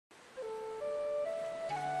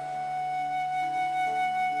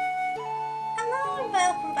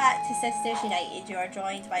back to Sisters United. You are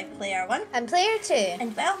joined by Player 1 and Player 2.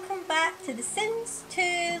 And welcome back to the Sims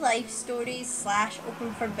 2 Life Stories /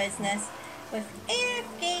 Open for Business with Aerith,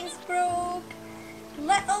 Gainsborough,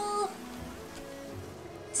 little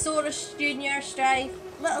Soros Jr. Strife,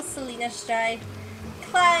 little Selena Strife,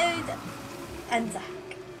 Cloud and Zack.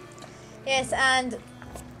 Yes, and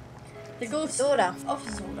the ghost Zora. Of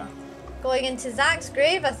Zora. Going into Zack's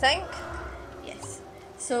grave, I think. Yes.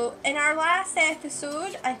 So in our last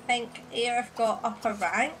episode, I think Aerith got up a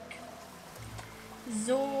rank.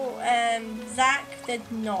 Zack did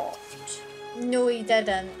not. No, he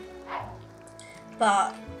didn't.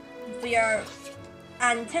 But we are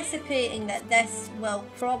anticipating that this will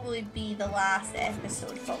probably be the last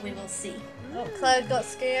episode, but we will see. Oh, Cloud got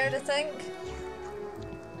scared, I think.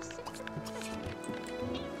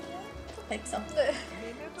 I think so.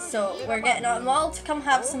 So we're getting them all to come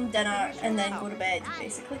have some dinner and then go to bed,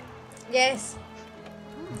 basically. Yes.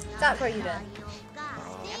 Zack, what are you doing?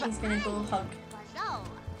 He's gonna go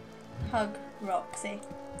hug Roxy.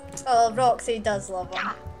 Oh, Roxy does love him.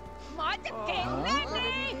 Oh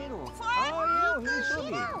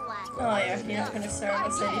yeah, you're not gonna serve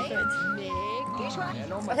us any food.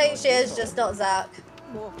 I think she is, just not Zack.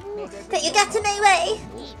 Don't you get in my way?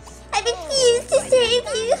 I refuse to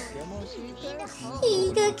serve you. Here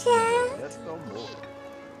you go, Cat.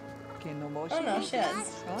 Oh no, she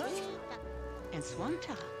is. Oh,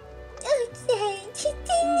 thanks. It's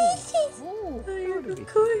delicious. Oh, of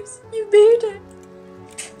course, you made it.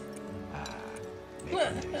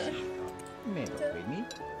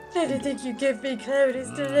 Anything you give me, Cloud, is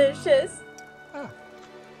delicious.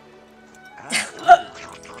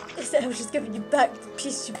 I was just giving you back the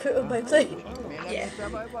piece you put on my plate. Yeah.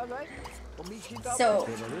 So,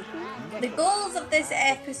 the goals of this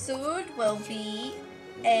episode will be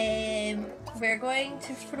we're going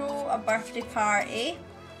to throw a birthday party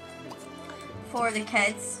for the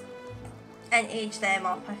kids and age them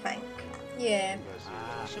up, I think. Yeah.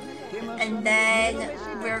 And then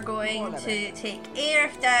we're going to take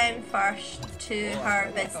Aerith down first to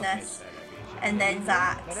her business, and then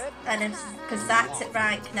Zack's. And because Zack's at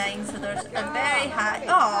rank 9, so there's a very high.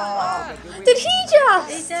 Oh, did he just?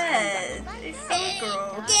 He did. He's so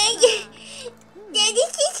gross.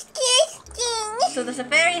 So there's a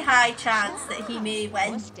very high chance that he may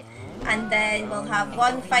win, and then we'll have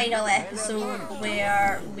one final episode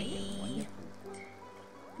where we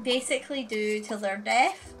basically do till their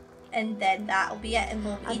death, and then that'll be it. And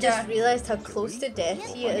we'll I just realised how close to death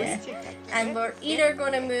he is. Yeah. And we're either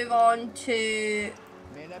going to move on to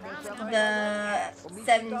the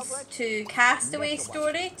Sims 2 Castaway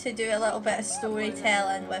story to do a little bit of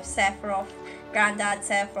storytelling with Sephiroth, Grandad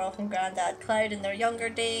Sephiroth and Grandad Cloud in their younger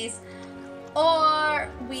days, or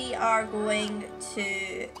we are going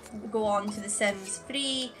to go on to the Sims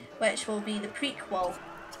 3, which will be the prequel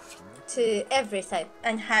to everything,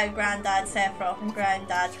 and how Grandad Sephiroth and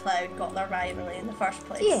Grandad Cloud got their rivalry in the first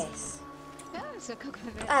place. Yes.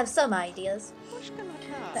 I have some ideas of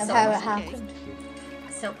So, how it happened.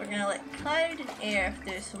 So we're gonna let Cloud and Aerith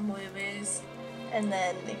do some woo-woos, and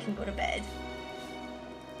then they can go to bed.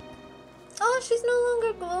 Oh, she's no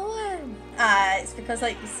longer glowing. It's because,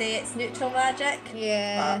 like you say, it's neutral magic.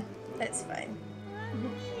 Yeah. But it's fine. No,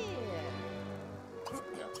 I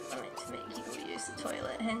meant to make you go use the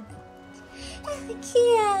toilet, hen.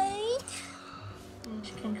 Okay. And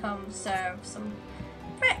she can come serve some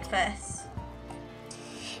breakfast.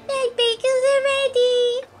 My bagels are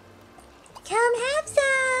ready. Come have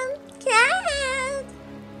some. Cloud.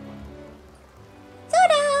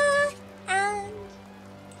 Soda. And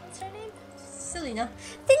What's her name? Selena.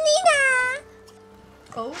 Selena.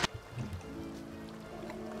 Oh.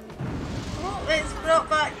 Oh, it's brought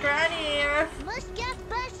back Granny Aerith.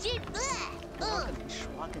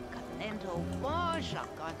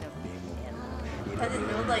 I didn't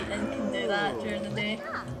know lightning can do that during the day.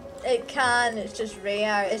 It can, it's just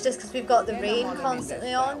rare. It's just because we've got the rain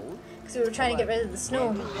constantly on. Because we were trying to get rid of the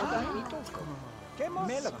snow.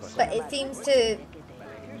 But it seems to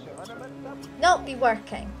not be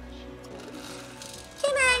working.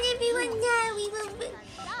 Come on everyone, now we will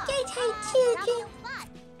get our children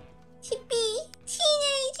to be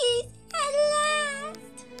teenagers at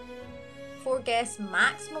last. 4 guests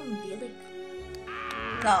maximum, really?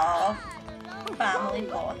 Aww. Family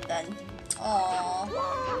bonding. Aww.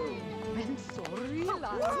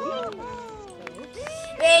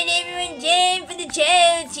 Right, everyone jump for the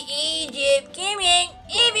child to Egypt. Come on,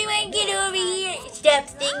 everyone get over here. Stop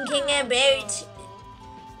thinking about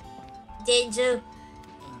Denzel.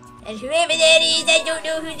 And whoever that is, I don't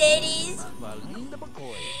know who that is.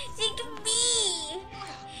 Think of me.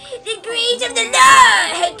 the grace of the Lord!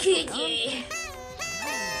 How could you?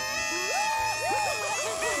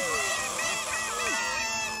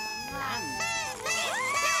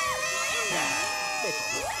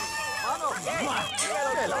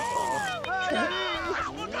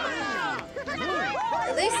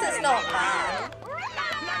 At least it's not bad.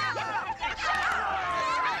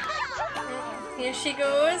 Here she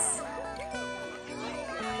goes.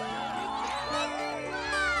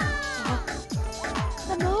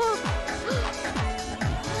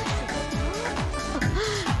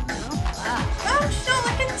 Oh, she's not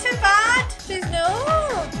looking too bad. She's no.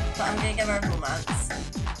 But I'm gonna give her romance.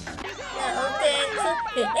 Oh, thanks.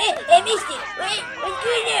 Hey, I missed it. What's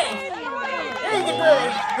going on? Oh,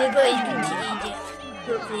 the boy's been to Egypt.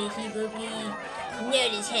 Hopefully he will be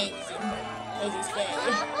not as handsome as his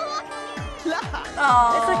father.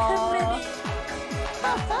 Aww.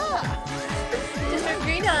 Just her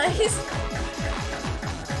green eyes.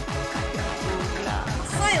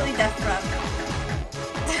 Slightly different.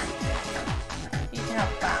 You can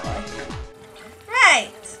have family.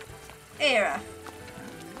 Right. Aerith.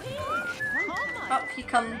 Up you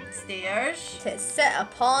come stairs. To sit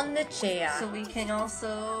upon the chair. So we can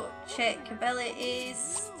also check abilities,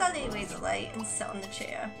 study ways of light, and sit on the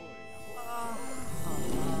chair.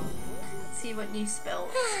 See what new spell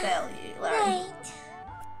you learn. Right.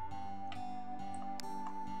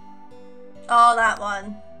 Oh, that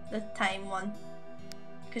one. The time one.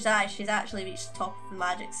 Because she's actually reached the top of the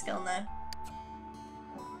magic skill now.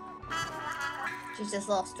 She's just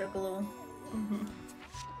lost her glow.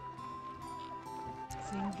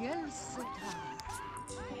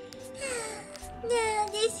 No,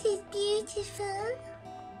 this is beautiful.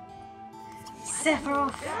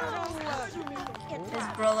 Sephiroth. His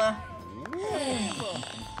brother.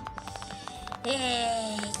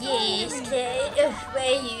 Yes, Cloud. Why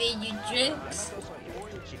are you in your drinks?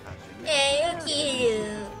 Okay.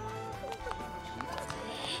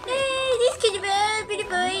 This could have all been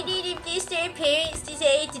avoided if just their parents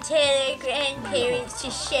decided to tell their grandparents to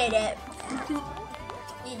shut up.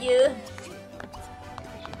 You know?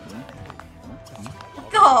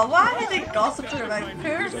 God, why are they gossiping about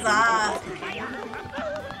poor Zack?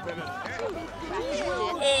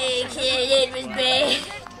 Hey, Cloud, that was bad.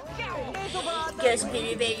 Gossiping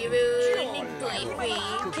about your own boyfriend,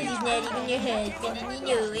 because he's not even your husband and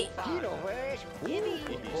you know it.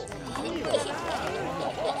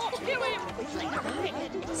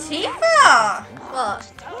 Tifa! What?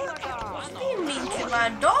 She's being mean to my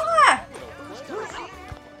daughter!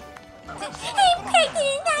 I'm pregnant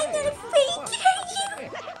and I'm not afraid to hurt you.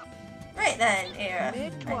 Right then,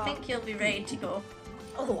 Aerith. I think you'll be ready to go.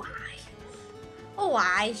 Oh, why? Oh,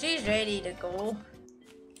 why? She's ready to go.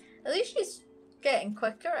 At least she's getting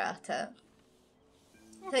quicker at it.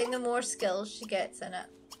 I think the more skills she gets in it.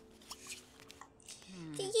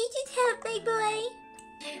 Did you just help my boy?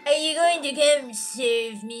 Are you going to come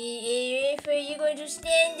serve me, Aerith, or are you going to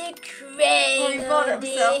stand there crying Oh, he bought it all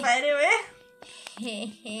himself day? anyway.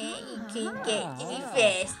 You can get to me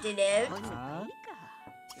fast enough.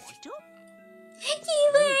 Do you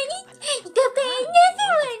want it? Go buy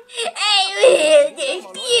another one. I will. They're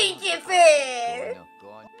beautiful.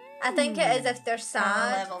 I think it is if they're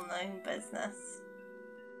sad. Level 9 business.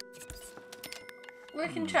 We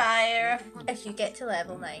can try, Aerith. If you get to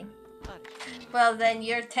level 9. Well, then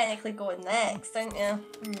you're technically going next, aren't you?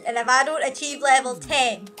 And if I don't achieve level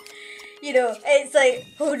 10, you know, it's like,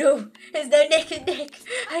 oh no, it's now neck and neck.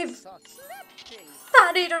 I've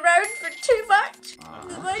fannied around for too much.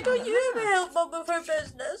 Why don't you ever help Mum with her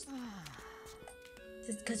business?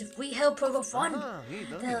 Because if we help her with one,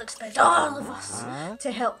 they'll expect all of us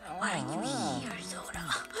to help. Why are you here, Zora?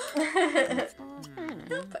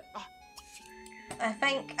 Help her. I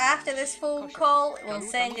think after this phone call, we'll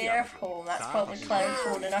send Aerith home. That's probably Cloud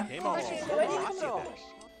phoning her. Come on, I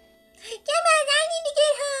need to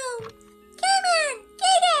get home. Come on,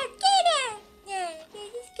 get up, get up. No,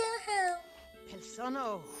 just go home. Persono.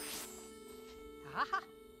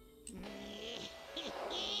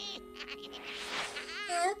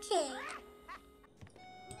 Okay.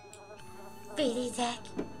 Really, Zack?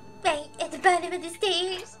 Right at the bottom of the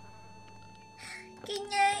stairs. Good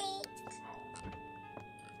night.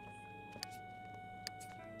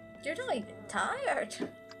 You're not even tired.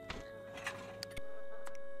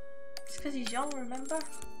 It's because he's young, remember?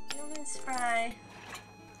 Young and spry.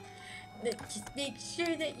 Just make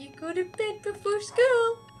sure that you go to bed before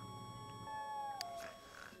school.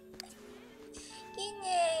 Good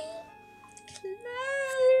night.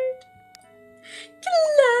 Cloud.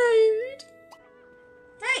 Cloud.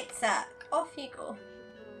 Right, Zack, off you go.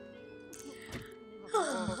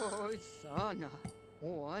 Oh, son.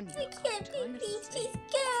 I can't believe she's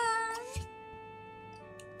gone.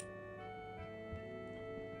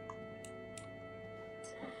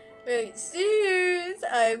 Right, soon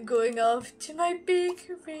I'm going off to my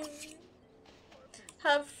bakery.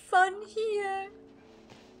 Have fun here.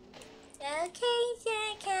 Okay,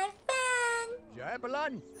 Zack, have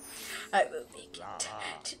fun. I will make it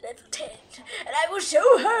to level 10, and I will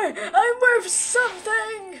show her I'm worth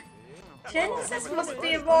something. Genesis must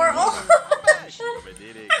be immortal.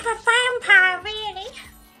 I'm a vampire, really.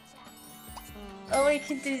 Oh, we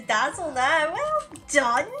can do Dazzle now. Well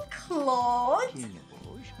done, Claude.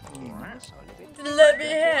 Let me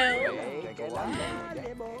help.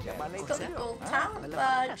 It's got the gold talent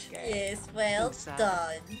badge. Yes, well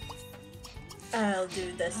done. I'll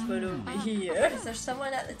do this one over here. Is there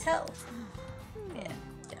someone at the till? Yeah,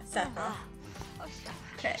 Sephiroth.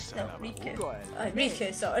 Correct, no, Riku.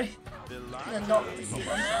 Riku, sorry. No, not the same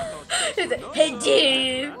one. He's like, hey,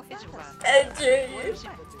 do how dare you?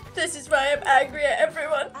 This is why I'm angry at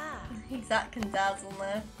everyone. Zack can Dazzle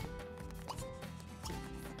now.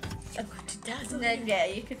 I'm going to Dazzle. And then, yeah,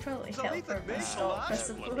 you could probably help her with stop, I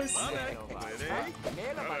suppose.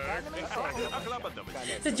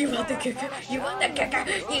 Did you want the cooker? You want the cooker?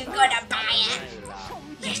 You're gonna buy it!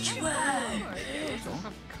 Yes, you are!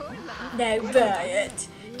 Now buy it!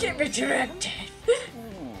 Give me directed!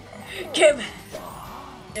 Come on!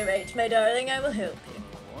 Alright, my darling, I will help you.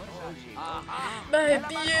 My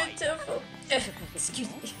beautiful... excuse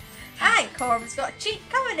me. Hi, Corb's got a cheat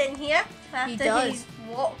coming in here after he's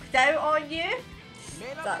walked out on you.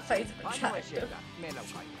 That finds him attractive.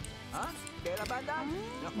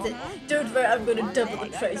 Don't worry, I'm going to double the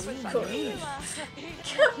price for Corb.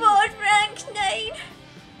 Come on, rank 9!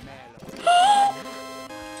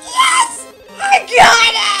 Yes! I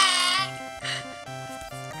got it!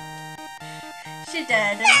 She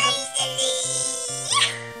did,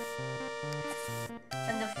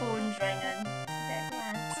 and the phone's ringing.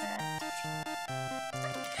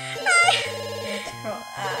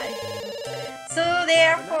 So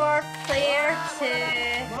therefore, player 2.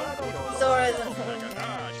 Zora's on phone.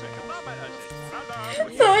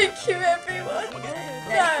 Thank you, everyone.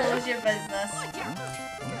 Now close your business.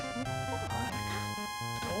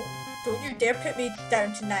 Don't you dare put me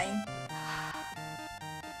down to 9.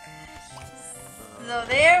 So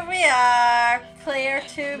there we are. Player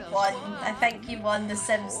 2 won. I think you won the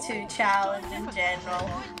Sims 2 challenge in general.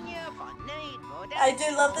 I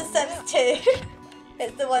do love the Sims 2.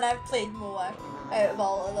 It's the one I've played more out of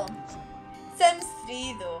all of them. Sims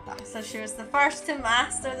 3 though. So she was the first to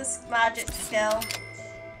master this magic skill.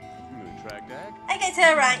 I get to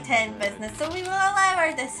a rank 10 business, so we will allow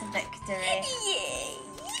her this victory. Yay!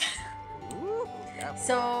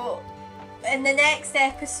 So in the next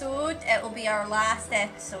episode, it will be our last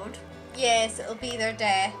episode. Yes, it'll be their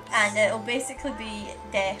death. And it'll basically be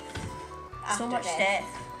death. After so much death.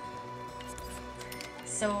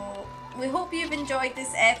 So we hope you've enjoyed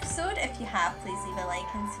this episode. If you have, please leave a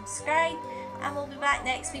like and subscribe. And we'll be back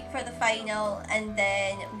next week for the final, and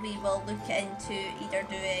then we will look into either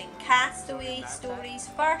doing Castaway stories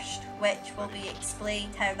first, which will be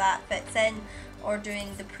explained how that fits in, or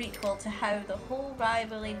doing the prequel to how the whole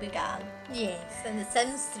rivalry began. Yes, and The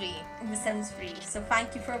Sims 3. In The Sims 3. So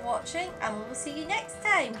thank you for watching, and we will see you next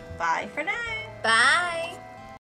time. Bye for now. Bye!